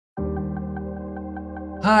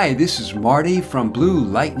Hi, this is Marty from Blue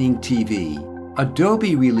Lightning TV.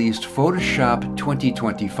 Adobe released Photoshop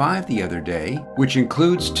 2025 the other day, which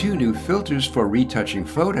includes 2 new filters for retouching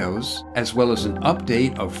photos, as well as an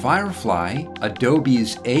update of Firefly,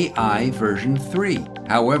 Adobe's AI version 3.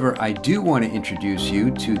 However, I do want to introduce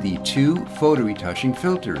you to the 2 photo retouching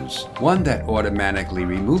filters, one that automatically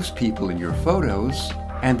removes people in your photos,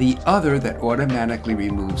 and the other that automatically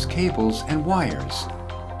removes cables and wires.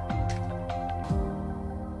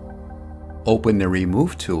 Open the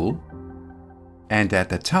Remove tool, and at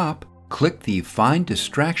the top, click the Find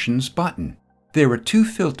Distractions button. There are 2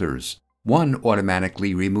 filters. One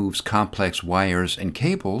automatically removes complex wires and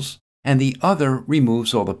cables, and the other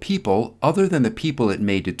removes all the people other than the people it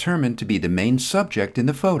may determine to be the main subject in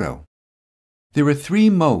the photo. There are 3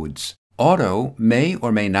 modes. Auto may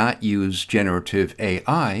or may not use generative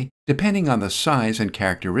AI, depending on the size and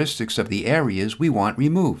characteristics of the areas we want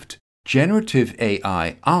removed. Generative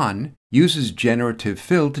AI On uses generative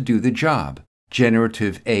fill to do the job.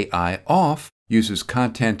 Generative AI Off uses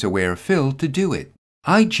content-aware fill to do it.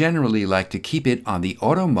 I generally like to keep it on the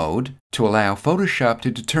auto mode to allow Photoshop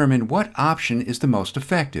to determine what option is the most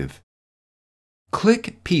effective.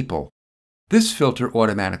 Click People. This filter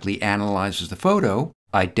automatically analyzes the photo,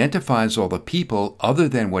 identifies all the people other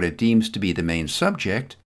than what it deems to be the main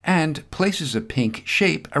subject, and places a pink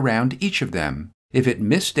shape around each of them. If it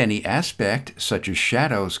missed any aspect, such as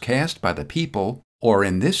shadows cast by the people, or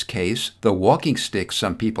in this case, the walking stick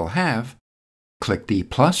some people have, click the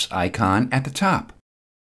plus icon at the top.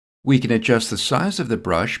 We can adjust the size of the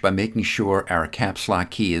brush by making sure our caps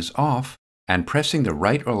lock key is off and pressing the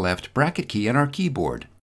right or left bracket key on our keyboard.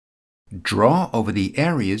 Draw over the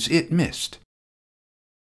areas it missed.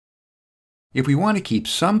 If we want to keep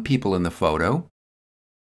some people in the photo,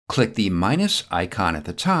 click the minus icon at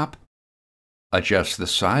the top, adjust the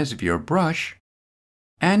size of your brush,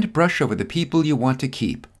 and brush over the people you want to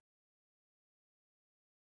keep.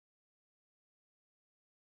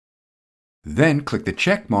 Then click the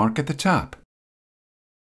check mark at the top.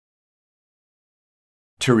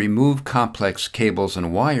 To remove complex cables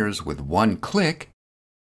and wires with one click,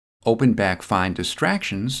 open back Find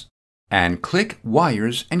Distractions and click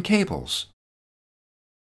Wires and Cables.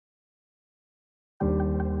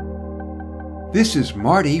 This is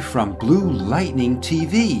Marty from Blue Lightning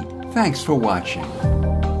TV. Thanks for watching.